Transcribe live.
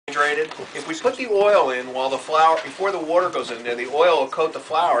hydrated. If we put the oil in while the flour, before the water goes in there, the oil will coat the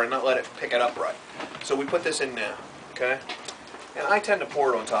flour and not let it pick it up right. So we put this in now, okay? And I tend to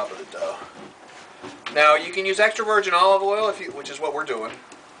pour it on top of the dough. Now you can use extra virgin olive oil, which is what we're doing.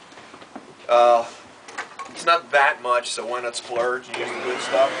 It's not that much, so why not splurge and use the good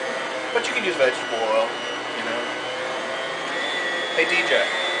stuff? But you can use vegetable oil, you know. Hey DJ,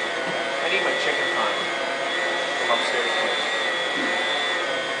 I need my chicken timer from upstairs, please.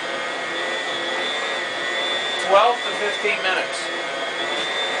 12 to 15 minutes.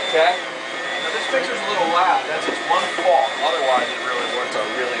 Okay? Now this mixer's a little loud. That's its one fault. Otherwise it really works out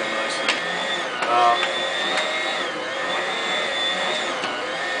really nicely.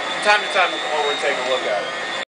 From time to time we'll come over and take a look at it.